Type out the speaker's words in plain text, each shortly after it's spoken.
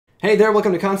Hey there,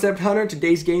 welcome to Concept Hunter.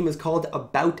 Today's game is called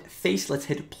About Face. Let's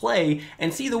hit play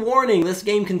and see the warning. This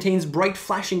game contains bright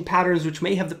flashing patterns which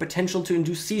may have the potential to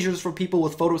induce seizures for people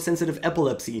with photosensitive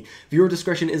epilepsy. Viewer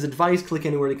discretion is advised. Click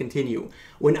anywhere to continue.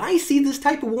 When I see this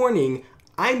type of warning,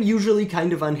 I'm usually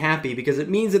kind of unhappy because it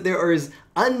means that there is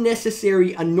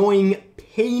unnecessary, annoying,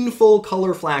 painful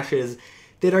color flashes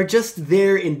that are just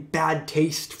there in bad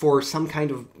taste for some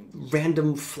kind of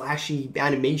random flashy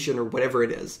animation or whatever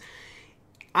it is.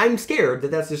 I'm scared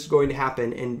that that's just going to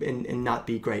happen and not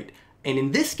be great. And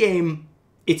in this game,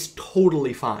 it's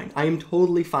totally fine. I am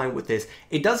totally fine with this.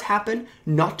 It does happen,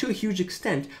 not to a huge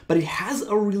extent, but it has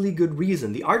a really good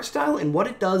reason. The art style and what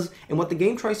it does and what the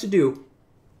game tries to do,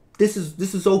 this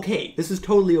is okay. This is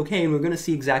totally okay, and we're going to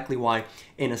see exactly why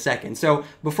in a second. So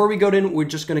before we go in, we're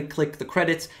just going to click the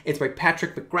credits. It's by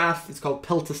Patrick McGrath. It's called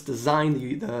Peltus Design,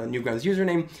 the Newgrounds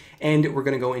username, and we're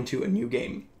going to go into a new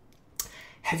game.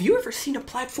 Have you ever seen a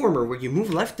platformer where you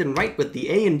move left and right with the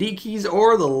A and D keys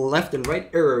or the left and right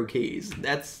arrow keys?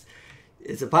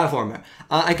 It's a platformer.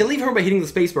 I can leave home by hitting the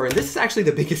spacebar, and this is actually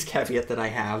the biggest caveat that I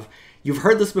have. You've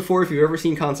heard this before if you've ever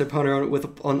seen Concept Hunter on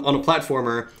a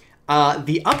platformer.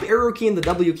 The up arrow key and the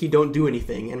W key don't do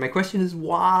anything, and my question is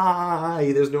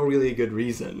why? There's no really good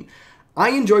reason. I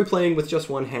enjoy playing with just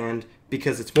one hand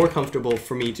because it's more comfortable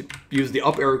for me to use the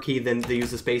up arrow key than to use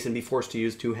the space and be forced to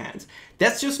use two hands.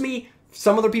 That's just me.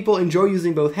 Some other people enjoy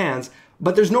using both hands,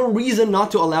 but there's no reason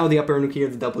not to allow the up arrow key or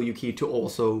the W key to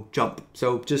also jump.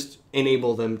 So just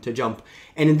enable them to jump.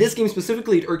 And in this game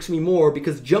specifically, it irks me more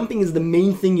because jumping is the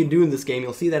main thing you do in this game.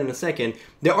 You'll see that in a second.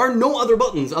 There are no other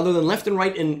buttons other than left and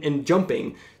right and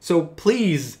jumping. So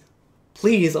please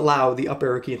allow the up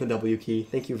arrow key and the W key.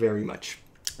 Thank you very much.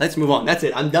 Let's move on. That's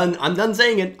it. I'm done. I'm done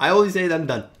saying it. I always say that I'm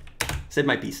done. Said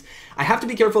my piece. I have to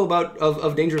be careful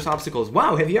of dangerous obstacles.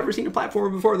 Wow, have you ever seen a platformer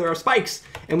before? There are spikes,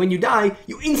 and when you die,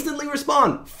 you instantly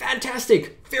respawn.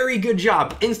 Fantastic. Very good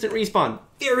job. Instant respawn.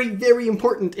 Very, very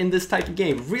important in this type of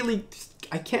game. Really,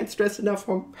 I can't stress enough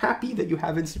how happy that you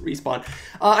have instant respawn.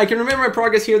 I can remember my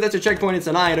progress here. That's a checkpoint. It's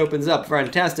an eye. It opens up.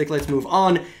 Fantastic. Let's move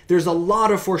on. There's a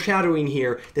lot of foreshadowing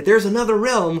here that there's another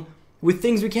realm with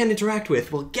things we can't interact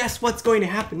with. Well, guess what's going to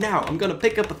happen now? I'm going to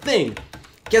pick up a thing.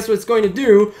 Guess what it's going to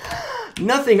do?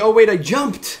 Nothing. Oh wait, I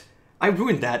jumped. I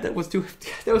ruined that. That was too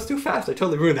fast. I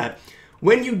totally ruined that.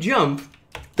 When you jump,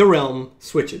 the realm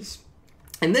switches.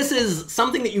 And this is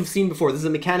something that you've seen before. This is a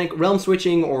mechanic, realm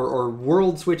switching or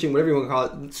world switching, whatever you want to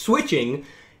call it. Switching,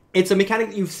 it's a mechanic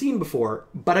that you've seen before,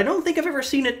 but I don't think I've ever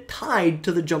seen it tied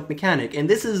to the jump mechanic. And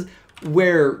this is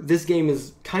where this game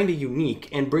is kind of unique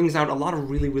and brings out a lot of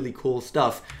really, really cool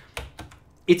stuff.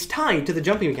 It's tied to the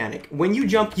jumping mechanic. When you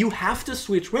jump, you have to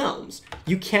switch realms.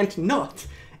 You can't not.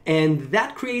 And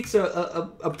that creates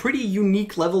a pretty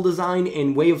unique level design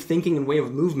and way of thinking and way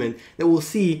of movement that we'll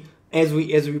see as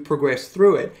we progress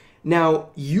through it. Now,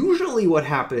 usually what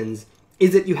happens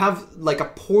is that you have like a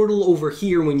portal over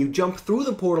here. When you jump through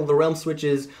the portal, the realm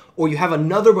switches, or you have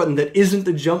another button that isn't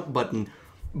the jump button.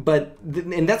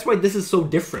 And that's why this is so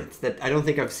different, that I don't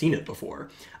think I've seen it before.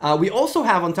 We also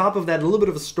have, on top of that, a little bit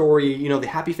of a story, you know, the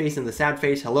happy face and the sad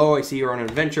face. Hello, I see you're on an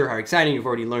adventure. How exciting. You've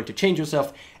already learned to change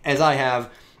yourself, as I have.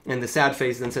 And the sad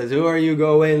face then says, who are you?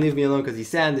 Go away and leave me alone because he's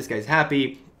sad. This guy's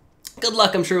happy. Good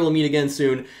luck. I'm sure we'll meet again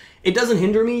soon. It doesn't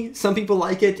hinder me. Some people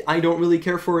like it. I don't really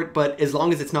care for it, but as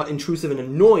long as it's not intrusive and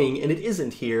annoying, and it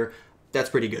isn't here, that's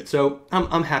pretty good. So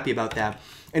I'm happy about that.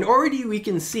 And already we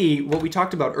can see what we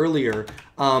talked about earlier,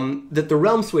 that the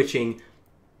realm switching,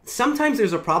 sometimes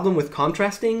there's a problem with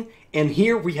contrasting, and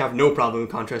here we have no problem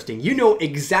with contrasting. You know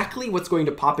exactly what's going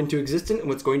to pop into existence and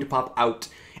what's going to pop out.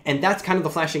 And that's kind of the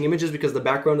flashing images because the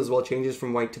background as well changes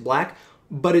from white to black,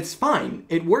 but it's fine.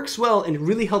 It works well and it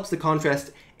really helps the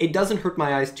contrast. It doesn't hurt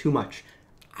my eyes too much.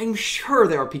 I'm sure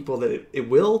there are people that it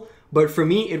will, but for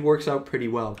me, it works out pretty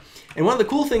well. And one of the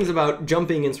cool things about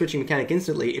jumping and switching mechanic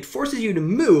instantly, it forces you to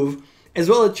move as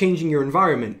well as changing your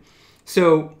environment.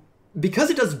 So because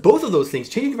it does both of those things,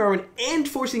 changing the environment and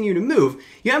forcing you to move,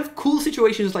 you have cool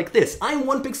situations like this. I'm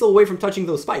 1 pixel away from touching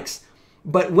those spikes,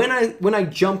 but when I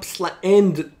jump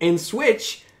and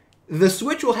switch, the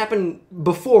switch will happen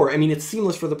before. I mean, it's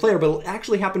seamless for the player, but it'll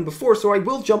actually happen before, so I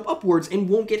will jump upwards and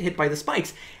won't get hit by the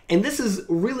spikes. And this is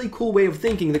a really cool way of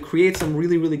thinking that creates some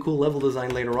really, really cool level design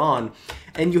later on.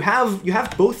 And you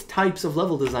have both types of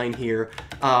level design here.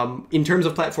 In terms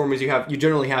of platformers, you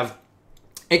generally have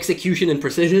execution and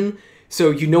precision, so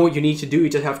you know what you need to do, you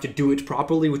just have to do it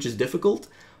properly, which is difficult.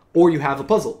 Or you have a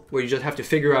puzzle where you just have to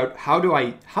figure out how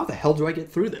the hell do I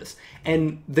get through this?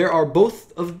 And there are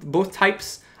both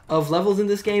types of levels in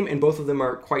this game, and both of them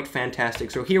are quite fantastic.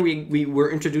 So here we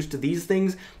were introduced to these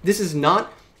things. This is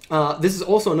not This is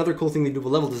also another cool thing they do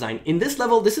with level design. In this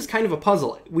level, this is kind of a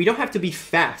puzzle. We don't have to be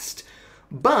fast,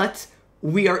 but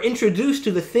we are introduced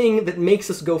to the thing that makes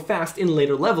us go fast in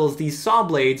later levels, these saw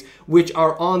blades, which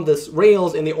are on this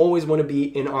rails, and they always want to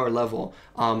be in our level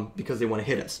because they want to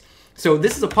hit us. So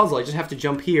this is a puzzle. I just have to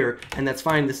jump here, and that's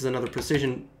fine. This is another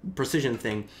precision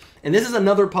thing. And this is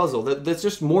another puzzle that's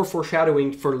just more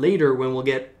foreshadowing for later when we'll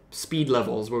get speed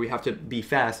levels where we have to be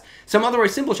fast. Some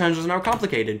otherwise simple challenges are now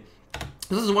complicated.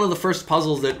 This is one of the first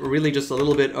puzzles that really just a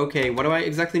little bit, okay, what do I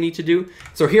exactly need to do?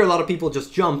 So here a lot of people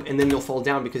just jump and then you'll fall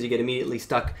down because you get immediately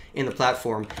stuck in the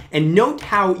platform. And note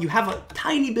how you have a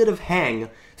tiny bit of hang.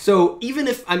 So even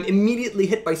if I'm immediately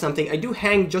hit by something, I do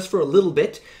hang just for a little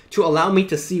bit to allow me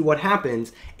to see what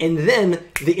happens. And then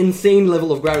the insane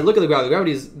level of gravity. Look at the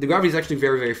gravity. The gravity is actually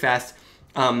very, very fast.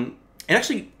 It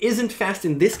actually isn't fast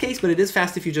in this case, but it is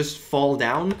fast if you just fall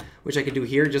down, which I could do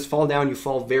here. Just fall down, you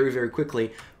fall very, very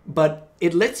quickly. But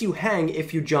it lets you hang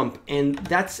if you jump, and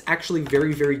that's actually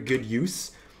very, very good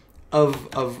use of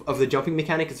the jumping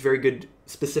mechanic. It's a very good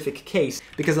specific case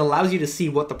because it allows you to see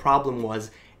what the problem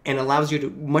was and allows you to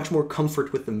much more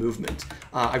comfort with the movement.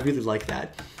 I really like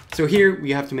that. So here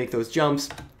we have to make those jumps.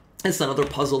 It's another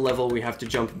puzzle level. We have to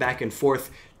jump back and forth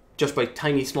just by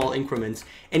tiny small increments.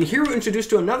 And here we're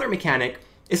introduced to another mechanic.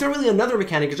 It's not really another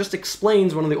mechanic, it just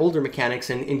explains one of the older mechanics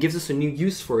and gives us a new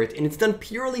use for it, and it's done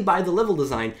purely by the level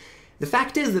design. The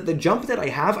fact is that the jump that I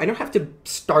have, I don't have to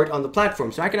start on the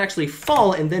platform, so I can actually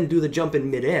fall and then do the jump in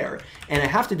midair, and I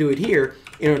have to do it here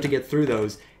in order to get through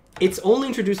those. It's only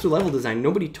introduced to level design.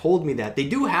 Nobody told me that. They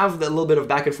do have that little bit of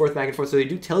back and forth, so they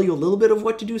do tell you a little bit of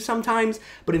what to do sometimes,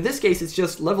 but in this case, it's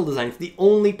just level design. It's the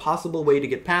only possible way to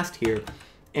get past here,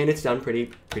 and it's done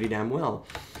pretty damn well.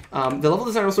 The level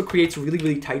design also creates really,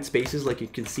 really tight spaces like you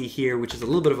can see here, which is a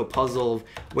little bit of a puzzle of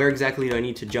where exactly do I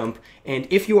need to jump. And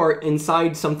if you are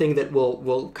inside something that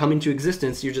will come into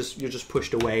existence, you're just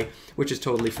pushed away, which is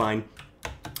totally fine.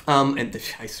 And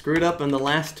I screwed up on the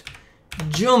last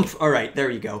jump. All right, there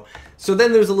you go. So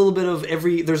then there's a little bit of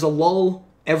there's a lull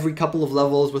every couple of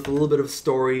levels with a little bit of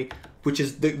story, which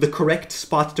is the correct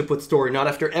spot to put story, not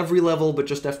after every level, but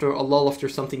just after a lull, after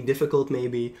something difficult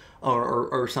maybe,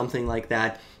 or something like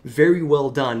that. Very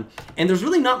well done. And there's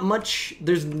really not much,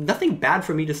 there's nothing bad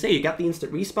for me to say. You got the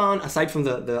instant respawn, aside from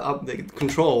the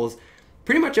controls.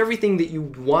 Pretty much everything that you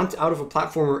want out of a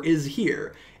platformer is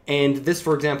here. And this,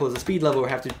 for example, is a speed level where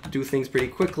I have to do things pretty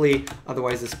quickly,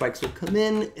 otherwise the spikes will come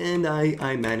in, and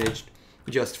I managed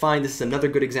just fine. This is another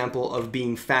good example of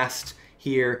being fast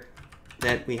here,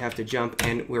 that we have to jump,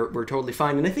 and we're totally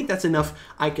fine. And I think that's enough.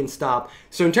 I can stop.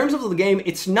 So in terms of the game,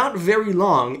 it's not very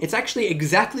long. It's actually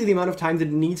exactly the amount of time that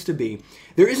it needs to be.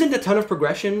 There isn't a ton of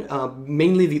progression.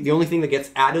 Mainly the only thing that gets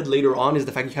added later on is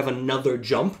the fact you have another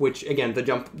jump, which again,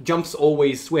 the jumps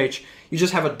always switch. You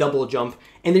just have a double jump,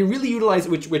 and they really utilize,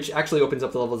 which actually opens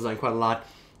up the level design quite a lot.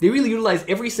 They really utilize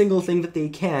every single thing that they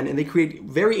can, and they create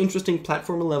very interesting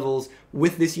platformer levels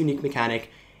with this unique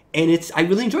mechanic. And I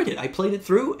really enjoyed it. I played it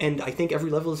through, and I think every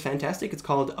level is fantastic. It's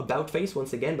called About Face,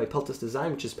 once again, by Peltis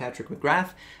Design, which is Patrick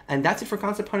McGrath. And that's it for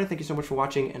Concept Hunter. Thank you so much for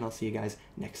watching, and I'll see you guys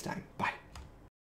next time. Bye.